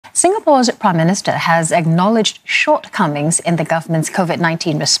Singapore's Prime Minister has acknowledged shortcomings in the government's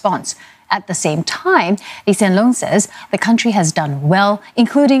COVID-19 response. At the same time, Lee Hsien Loong says the country has done well,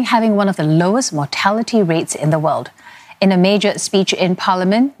 including having one of the lowest mortality rates in the world. In a major speech in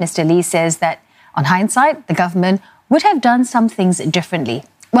Parliament, Mr. Lee says that, on hindsight, the government would have done some things differently.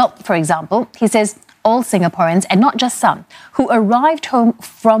 Well, for example, he says all Singaporeans, and not just some, who arrived home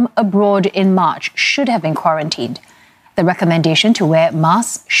from abroad in March should have been quarantined. The recommendation to wear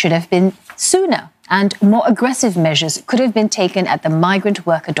masks should have been sooner, and more aggressive measures could have been taken at the migrant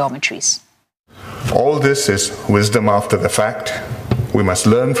worker dormitories. All this is wisdom after the fact. We must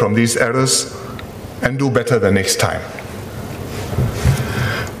learn from these errors and do better the next time.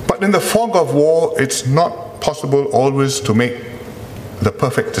 But in the fog of war, it's not possible always to make the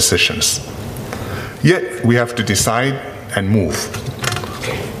perfect decisions. Yet we have to decide and move.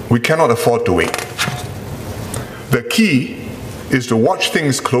 We cannot afford to wait. The key is to watch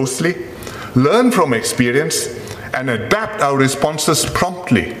things closely, learn from experience, and adapt our responses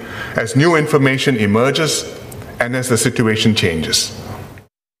promptly as new information emerges and as the situation changes.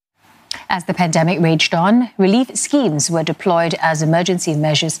 As the pandemic raged on, relief schemes were deployed as emergency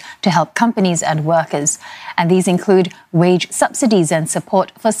measures to help companies and workers. And these include wage subsidies and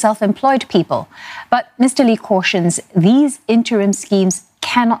support for self-employed people. But Mr. Lee cautions these interim schemes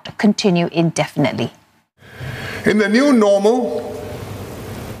cannot continue indefinitely. In the new normal,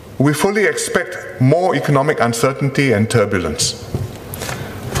 we fully expect more economic uncertainty and turbulence.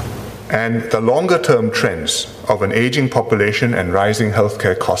 And the longer-term trends of an aging population and rising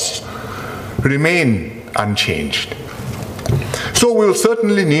healthcare costs remain unchanged. So we'll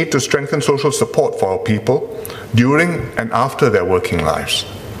certainly need to strengthen social support for our people during and after their working lives.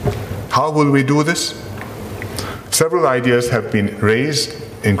 How will we do this? Several ideas have been raised,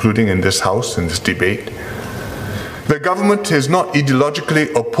 including in this House, in this debate. The government is not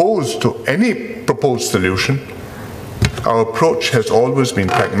ideologically opposed to any proposed solution. Our approach has always been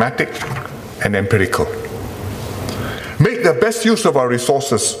pragmatic and empirical. Make the best use of our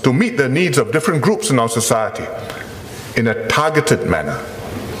resources to meet the needs of different groups in our society in a targeted manner.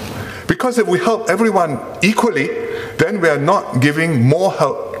 Because if we help everyone equally, then we are not giving more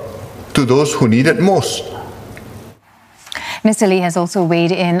help to those who need it most. Mr. Lee has also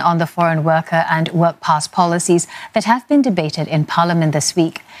weighed in on the foreign worker and work pass policies that have been debated in Parliament this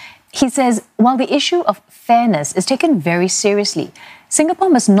week. He says, while the issue of fairness is taken very seriously,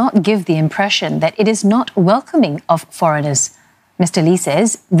 Singapore must not give the impression that it is not welcoming of foreigners. Mr. Lee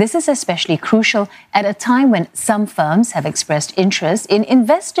says this is especially crucial at a time when some firms have expressed interest in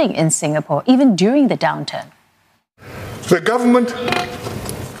investing in Singapore, even during the downturn. The government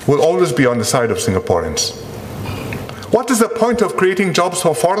will always be on the side of Singaporeans. What is the point of creating jobs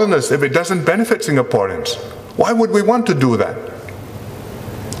for foreigners if it doesn't benefit Singaporeans? Why would we want to do that?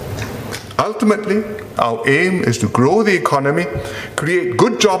 Ultimately, our aim is to grow the economy, create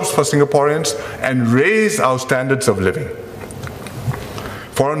good jobs for Singaporeans, and raise our standards of living.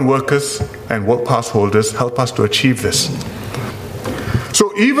 Foreign workers and work pass holders help us to achieve this.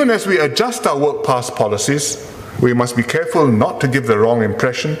 So even as we adjust our work pass policies, we must be careful not to give the wrong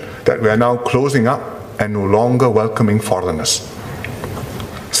impression that we are now closing up and no longer welcoming foreigners.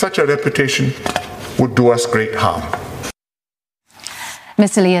 Such a reputation would do us great harm.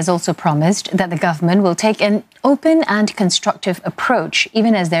 Mr. Lee has also promised that the government will take an open and constructive approach,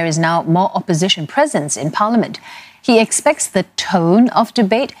 even as there is now more opposition presence in Parliament. He expects the tone of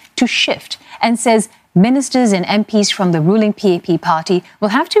debate to shift and says ministers and MPs from the ruling PAP party will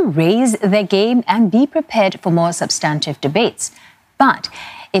have to raise their game and be prepared for more substantive debates. But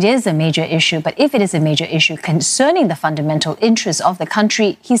it is a major issue, but if it is a major issue concerning the fundamental interests of the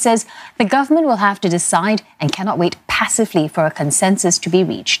country, he says the government will have to decide and cannot wait passively for a consensus to be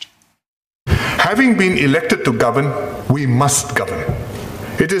reached. Having been elected to govern, we must govern.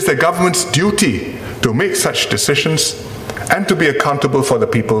 It is the government's duty to make such decisions and to be accountable for the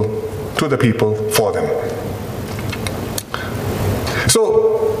people, to the people, for them.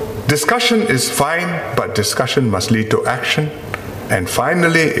 So, discussion is fine, but discussion must lead to action. And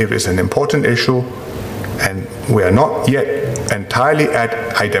finally, if it's an important issue, and we are not yet entirely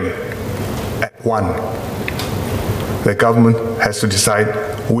at item at 1, the government has to decide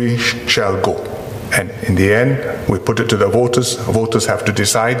we shall go. And in the end, we put it to the voters. Voters have to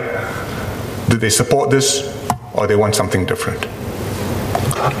decide, do they support this or they want something different?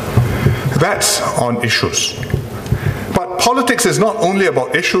 That's on issues. But politics is not only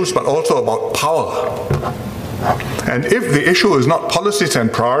about issues, but also about power. And if the issue is not policies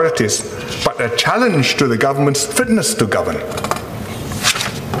and priorities, but a challenge to the government's fitness to govern,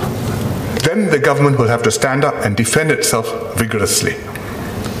 then the government will have to stand up and defend itself vigorously.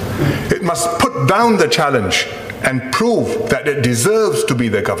 It must put down the challenge and prove that it deserves to be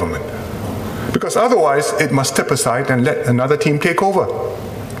the government. Because otherwise, it must step aside and let another team take over.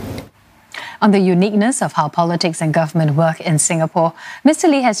 On the uniqueness of how politics and government work in Singapore, Mr.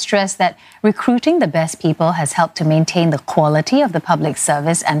 Lee has stressed that recruiting the best people has helped to maintain the quality of the public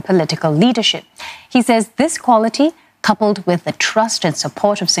service and political leadership. He says this quality, coupled with the trust and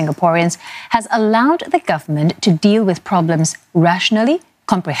support of Singaporeans, has allowed the government to deal with problems rationally,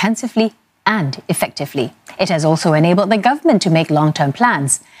 comprehensively, and effectively. It has also enabled the government to make long-term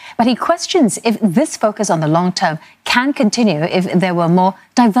plans. But he questions if this focus on the long term can continue if there were more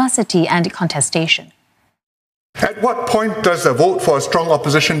diversity and contestation. At what point does a vote for a strong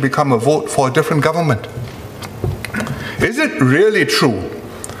opposition become a vote for a different government? Is it really true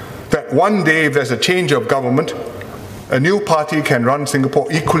that one day if there's a change of government, a new party can run Singapore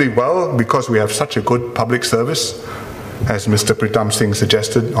equally well because we have such a good public service, as Mr. Pritam Singh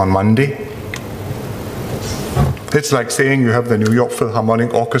suggested on Monday? It's like saying you have the New York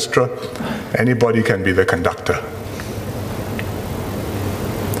Philharmonic Orchestra, anybody can be the conductor.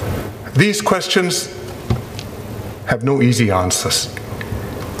 These questions have no easy answers.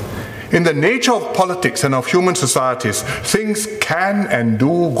 In the nature of politics and of human societies, things can and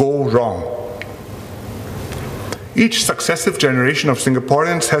do go wrong. Each successive generation of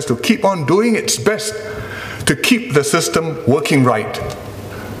Singaporeans has to keep on doing its best to keep the system working right.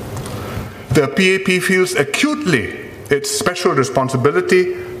 The PAP feels acutely its special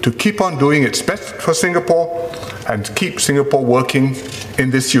responsibility to keep on doing its best for Singapore and keep Singapore working in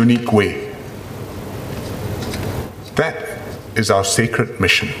this unique way. That is our sacred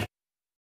mission.